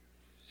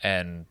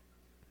 and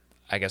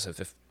I guess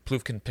if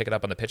Plouffe can pick it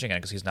up on the pitching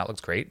end, because he's not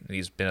looked great,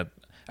 he's been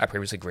a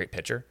previously great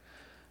pitcher.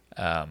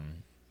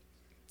 Dan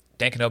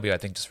Canobio, I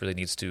think, just really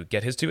needs to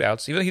get his 2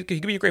 outs. Even he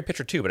could be a great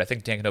pitcher too, but I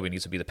think Dan Canobio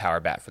needs to be the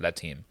power bat for that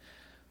team.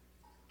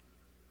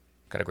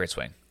 Got a great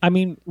swing. I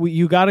mean,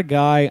 you got a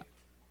guy,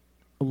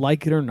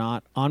 like it or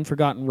not, on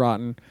Forgotten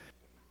Rotten.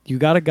 You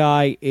got a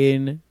guy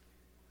in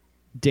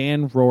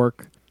Dan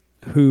Rourke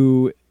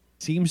who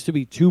seems to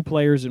be two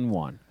players in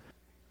one.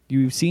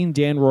 You've seen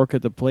Dan Rourke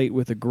at the plate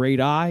with a great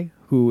eye,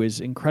 who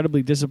is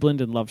incredibly disciplined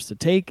and loves to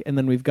take, and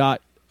then we've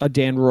got a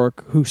Dan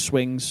Rourke who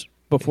swings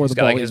before the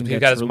ball even gets released. He's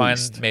got his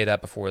mind made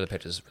up before the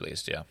pitch is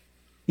released, yeah.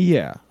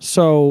 Yeah,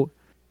 so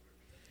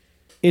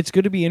it's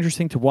going to be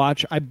interesting to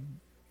watch.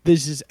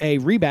 This is a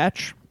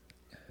rematch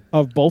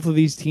of both of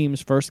these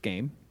teams' first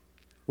game,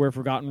 where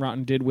Forgotten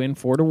Rotten did win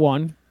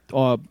 4-1.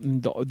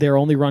 Their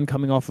only run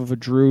coming off of a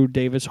Drew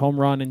Davis home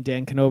run, and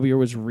Dan Canovier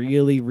was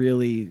really,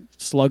 really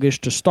sluggish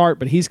to start,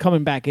 but he's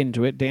coming back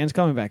into it. Dan's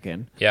coming back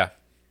in. Yeah.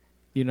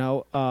 You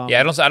know?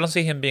 I don't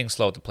see him being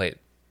slow at the plate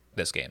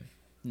this game.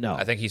 No.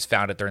 I think he's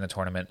found it during the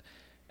tournament,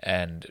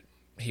 and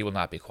he will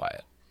not be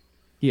quiet.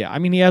 Yeah, I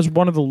mean, he has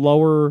one of the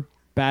lower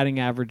batting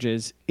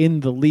averages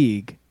in the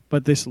league,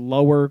 but this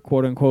lower,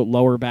 quote-unquote,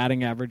 lower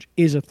batting average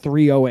is a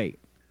 308.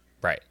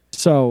 Right.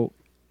 So...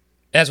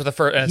 And that's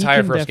with an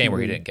entire first game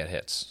where he didn't get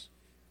hits.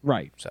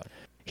 Right. So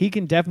he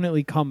can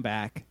definitely come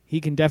back. He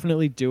can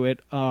definitely do it.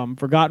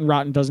 Forgotten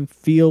Rotten doesn't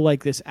feel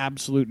like this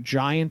absolute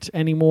giant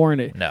anymore.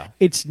 And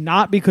it's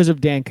not because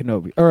of Dan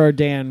Canovier or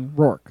Dan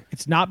Rourke.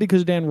 It's not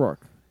because of Dan Rourke.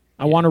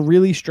 I want to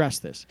really stress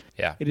this.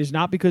 Yeah. It is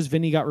not because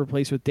Vinny got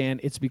replaced with Dan.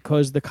 It's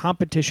because the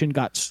competition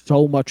got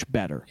so much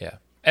better. Yeah.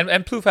 And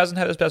Plouffe hasn't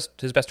had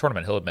his best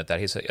tournament. He'll admit that.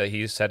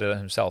 He said it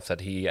himself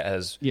that he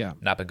has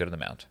not been good on the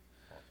mound.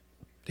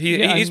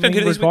 He's been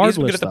good. He's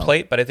been good at the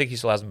plate, but I think he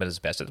still hasn't been his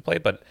best at the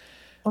plate. But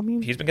I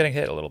mean, he's been getting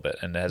hit a little bit,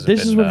 and hasn't been.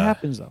 This is what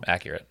happens, though.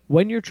 Accurate.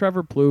 When you're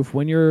Trevor Plouffe,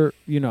 when you're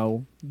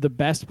the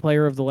best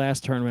player of the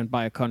last tournament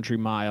by a country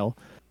mile,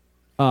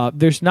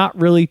 there's not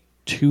really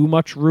too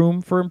much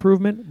room for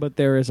improvement, but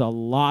there is a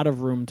lot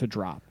of room to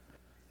drop.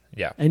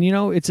 Yeah. And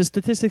it's a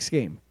statistics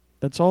game.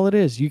 That's all it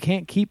is. You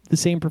can't keep the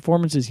same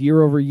performances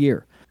year over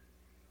year.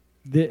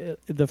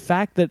 The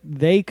fact that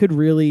they could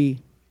really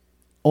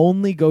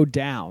only go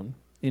down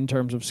in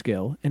terms of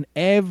skill, and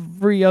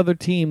every other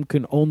team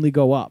can only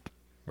go up.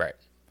 Right.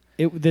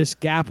 This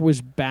gap was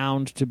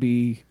bound to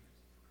be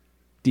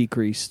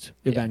decreased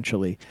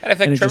eventually. And I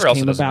think Trevor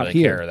also doesn't really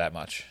care that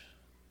much.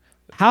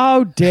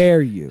 How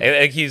dare you?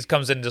 He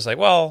comes in just like,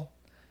 well,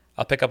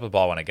 I'll pick up the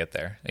ball when I get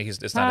there.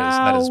 It's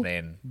not his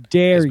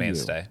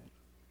mainstay.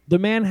 The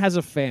man has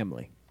a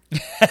family.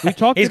 We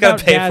talked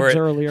about dads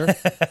earlier.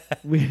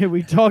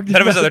 We talked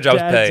about his other jobs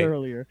dads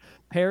earlier.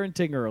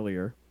 Parenting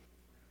earlier.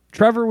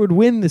 Trevor would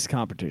win this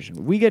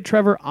competition. We get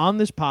Trevor on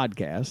this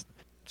podcast.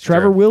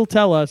 Trevor will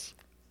tell us,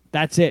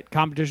 that's it.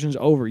 Competition's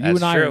over. You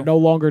and I are no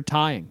longer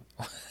tying.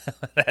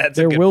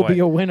 There will be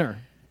a winner.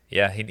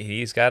 Yeah,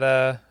 he's got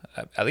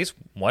at least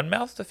one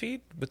mouth to feed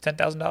with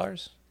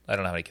 $10,000. I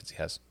don't know how many kids he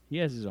has. He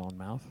has his own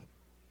mouth.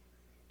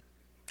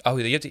 Oh,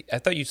 I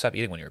thought you stopped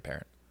eating when you were a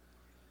parent.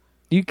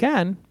 You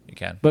can.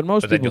 But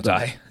most people then you'll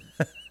die.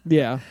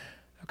 Yeah.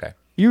 Okay.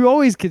 You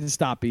always can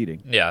stop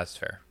eating. Yeah, that's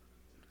fair.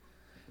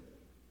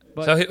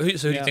 But, so who do you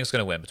think is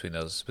going to win between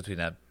those two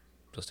teams?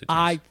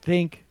 I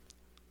think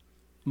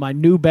my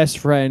new best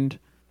friend,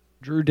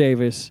 Drew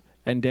Davis,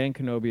 and Dan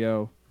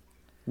Canovier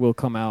will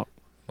come out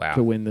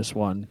to win this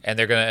one. And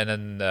you're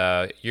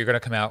gonna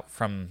come out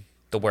from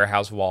the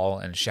warehouse wall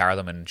and shower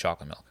them in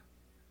chocolate milk.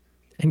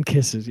 And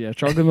kisses, yeah.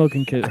 Chocolate milk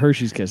and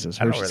Hershey's Kisses.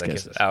 Hershey's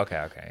Kisses. Oh,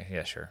 okay.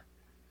 Yeah, sure.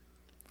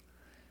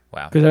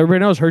 Wow. Because everybody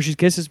knows Hershey's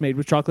Kisses made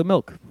with chocolate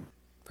milk.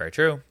 Very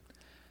true.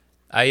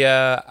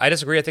 I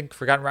disagree. I think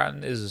Forgotten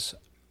Rotten is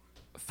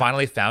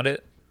finally found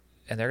it,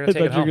 and they're going to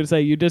take it home. You're going to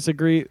say you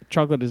disagree.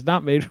 Chocolate is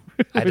not made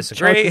with I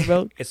disagree. Chocolate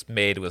milk. It's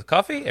made with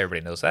coffee.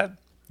 Everybody knows that.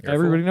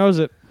 Everybody knows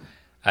it.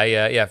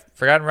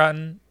 Forgotten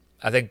Rotten.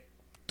 I think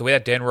the way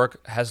that Dan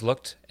Rourke has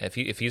looked, if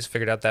he's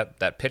figured out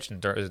that pitch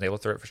and is able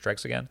to throw it for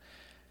strikes again,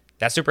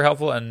 that's super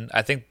helpful. And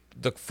I think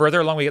the further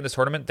along we get in this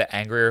tournament, the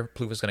angrier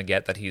Plouffe is going to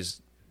get that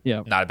he's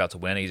not about to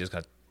win. He's just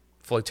going to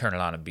fully turn it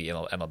on and be in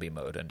MLB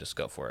mode and just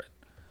go for it.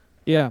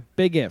 Yeah,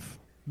 big if.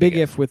 Big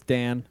if with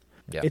Dan.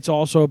 Yeah. It's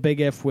also a big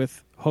if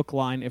with Hook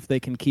Line if they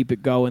can keep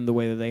it going the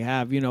way that they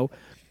have.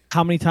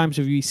 How many times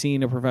have you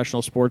seen a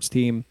professional sports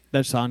team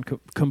that's on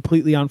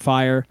completely on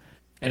fire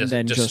and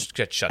then just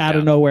get shut out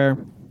down. Of nowhere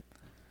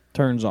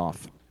turns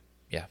off?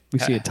 Yeah. We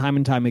see it time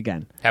and time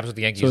again. Happens with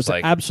the Yankees. So it's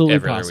like absolutely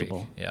every possible.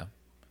 Other week. Yeah.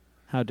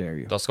 How dare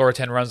you? They'll score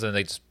 10 runs and then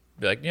they just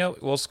be like,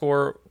 we'll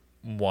score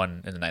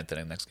 1 in the 9th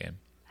inning next game.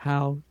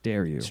 How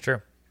dare you? It's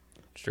true.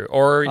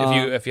 Or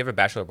if you have a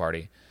bachelor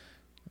party,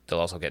 they'll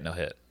also get no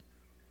hit.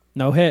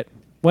 No hit.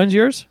 When's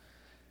yours?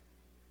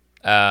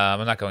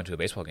 I'm not going to a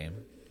baseball game.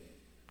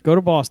 Go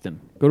to Boston.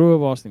 Go to a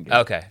Boston game.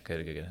 Okay,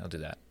 good. I'll do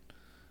that.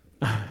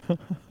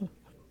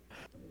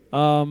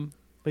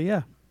 But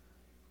yeah.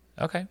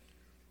 Okay.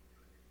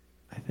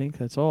 I think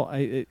that's all.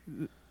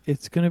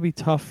 It's going to be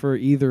tough for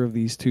either of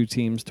these two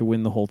teams to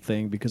win the whole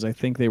thing because I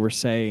think they were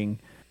saying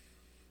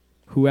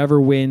whoever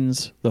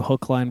wins the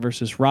Hook Line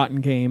versus Rotten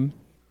game,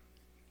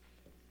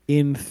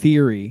 in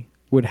theory,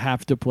 would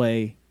have to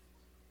play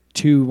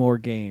 2 more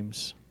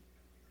games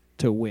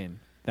to win.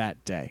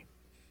 that day.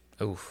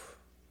 Oof.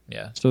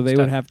 Yeah. So they It's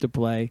would tough. have to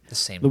play The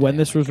same when day,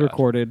 this oh my was God.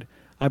 recorded.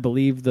 I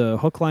believe the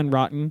Hook Line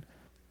Rotten,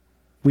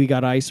 We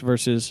Got Ice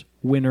versus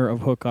winner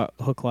of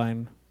Hook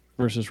Line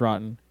versus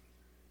Rotten,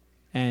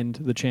 and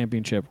the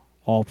championship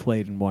all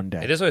played in one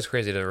day. It is always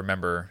crazy to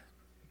remember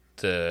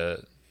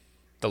the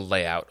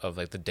layout of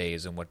like the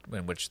days in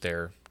which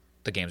the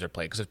games are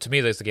played. Because to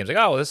me, the game's like,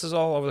 oh, this is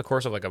all over the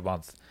course of like a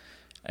month,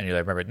 and you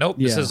like remember, nope,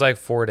 this Yeah. is like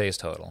 4 days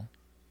total.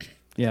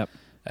 Yep.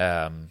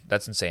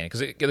 That's insane.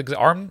 Because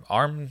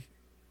arm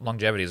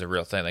longevity is a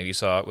real thing. Like you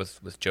saw it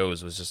with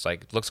Joe's, was just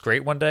like looks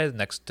great one day, the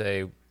next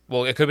day,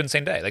 well, it could have been the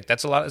same day. Like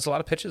that's a lot. It's a lot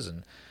of pitches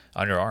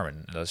on your arm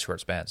in those short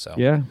spans. So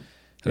Yeah.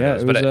 who Yeah.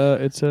 knows? It But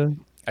was. It's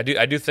I do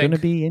going to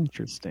think be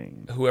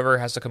interesting. whoever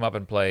has to come up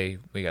and play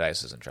We Got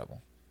Ice is in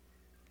trouble.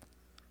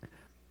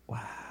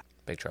 Wow.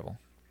 Big trouble.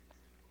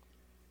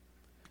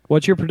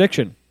 What's your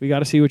prediction? We got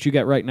to see what you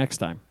get right next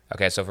time.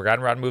 Okay, so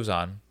Forgotten Rod moves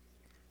on.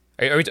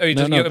 Are you No,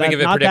 just no, going to give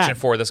a not prediction that.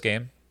 for this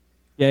game?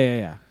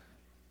 Yeah.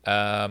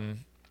 Um,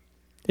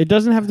 It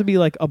doesn't have to be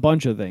like a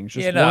bunch of things.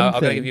 Just yeah, no, one I'm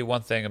thing. going to give you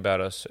one thing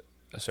about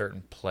a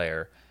certain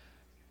player.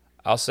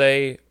 I'll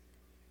say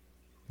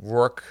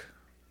Rourke,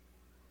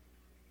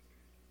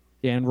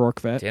 Dan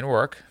Rourke-Vet. Dan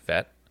Rourke,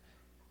 vet,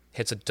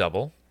 hits a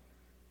double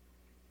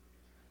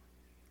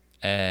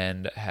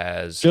and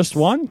has Just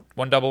one?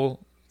 one double,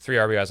 3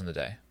 RBIs in the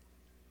day.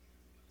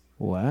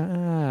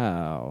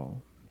 Wow.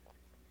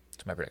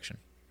 That's my prediction.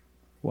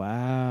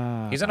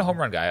 Wow. He's not a home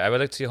run guy. I would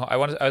like to see. I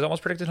was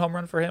almost predicted home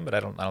run for him, but I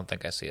don't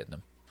think I see it in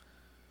him.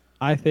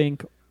 I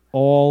think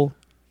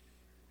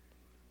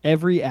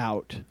every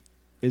out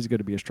is going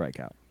to be a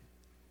strikeout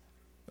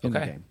in the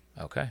Okay. game.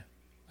 Okay,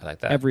 I like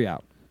that. Every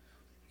out.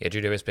 Yeah, Drew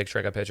Davis, big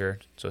strikeout pitcher.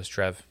 So is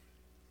Trev.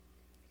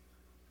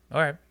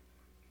 All right,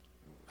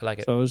 I like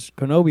it. So is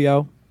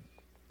Conobio.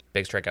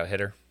 Big strikeout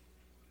hitter.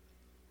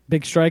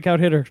 Big strikeout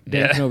hitter,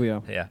 Dan Yeah.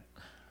 Conobio. Yeah,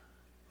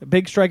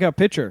 Big strikeout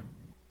pitcher.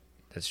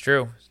 that's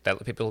true.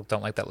 That people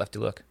don't like that lefty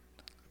look.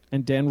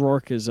 And Dan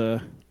Rourke is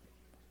a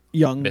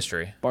young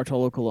Mystery.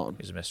 Bartolo Colon.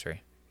 He's a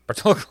mystery.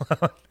 Bartolo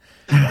Colon.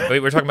 Wait,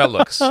 we're talking about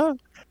looks.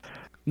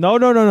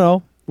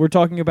 No. We're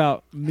talking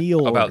about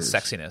meal About orders.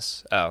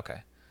 sexiness. Oh,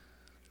 okay.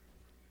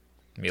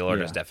 Meal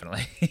orders, Yeah.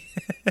 definitely.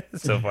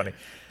 It's so funny.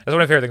 That's one of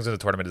my favorite things in the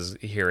tournament is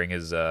hearing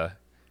is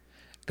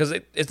because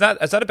it's not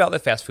about the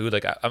fast food.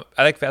 Like I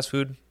like fast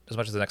food as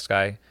much as the next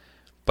guy,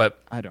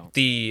 but I don't.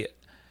 the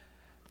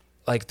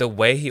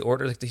way he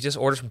orders, like he just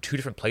orders from 2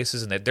 different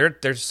places, and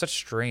they're such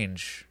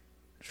strange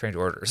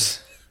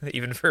orders,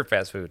 even for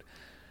fast food.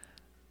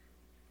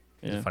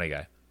 He's Yeah. a funny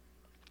guy.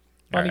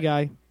 Funny All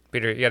right. guy.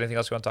 Peter, you got anything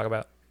else you want to talk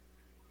about?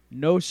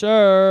 No,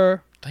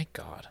 sir. Thank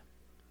God.